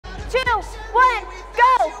2, 1,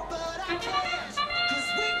 go!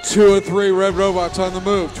 2 of 3 red robots on the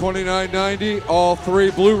move. 29.90, all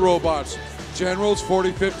 3 blue robots. Generals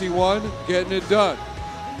 40.51, getting it done.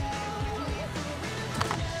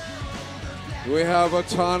 Do we have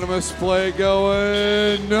autonomous play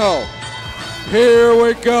going? No. Here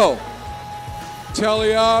we go.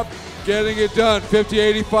 Teleop getting it done.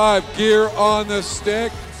 50.85, gear on the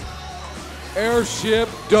stick. Airship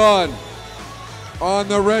done. On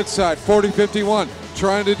the red side, 40.51,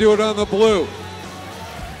 trying to do it on the blue.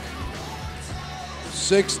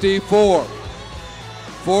 64,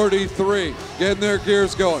 43, getting their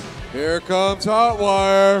gears going. Here comes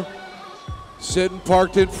Hotwire, sitting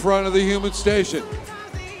parked in front of the human station.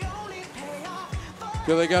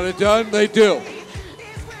 Okay, they got it done? They do.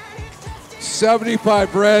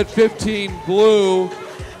 75 red, 15 blue.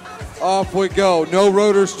 Off we go. No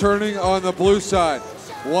rotors turning on the blue side.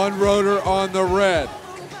 1 rotor on the red.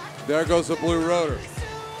 There goes the blue rotor.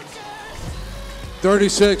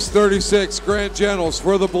 36, Grand Generals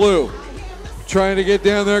for the blue. Trying to get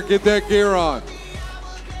down there, get that gear on.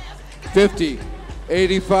 50,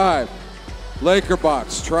 85, Laker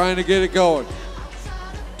Box trying to get it going.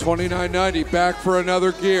 29.90, back for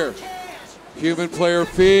another gear. Human player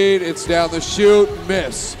feed, it's down the chute,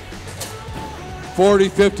 miss.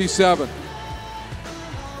 40.57.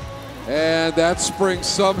 And that spring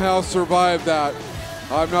somehow survived that.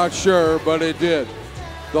 I'm not sure, but it did.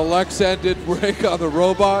 The Lex end did break on the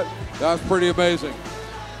robot. That's pretty amazing.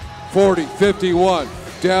 40.51,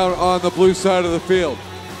 down on the blue side of the field.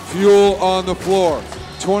 Fuel on the floor.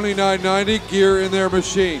 29.90, gear in their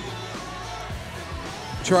machine.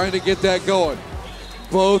 Trying to get that going.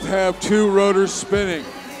 Both have 2 rotors spinning.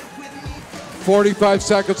 45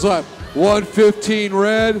 seconds left. 115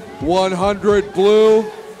 red, 100 blue.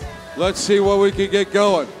 Let's see what we can get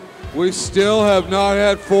going. We still have not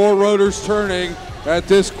had 4 rotors turning at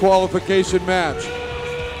this qualification match.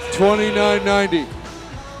 29.90.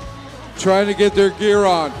 Trying to get their gear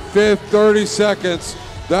on. 30 seconds.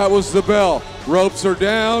 That was the bell. Ropes are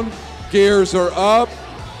down. Gears are up.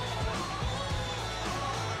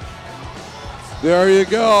 There you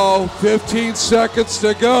go. 15 seconds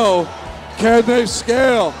to go. Can they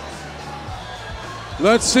scale?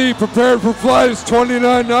 Let's see. Prepared for flight is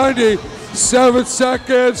 29.90. 7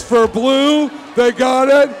 seconds for blue. They got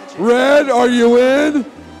it. Red, are you in?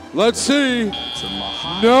 Let's see.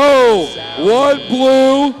 No. 1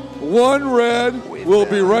 blue, 1 red. We'll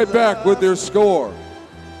be right back with their score.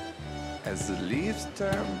 As the leaves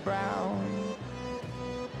turn brown,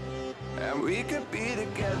 and we could be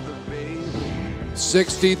together, baby.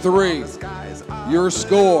 63. Your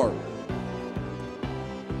score.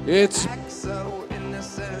 It's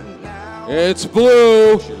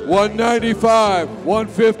blue. 195,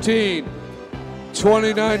 115,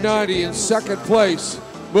 29.90 in second place.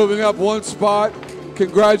 Moving up 1 spot.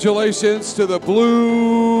 Congratulations to the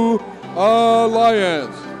Blue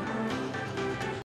Alliance.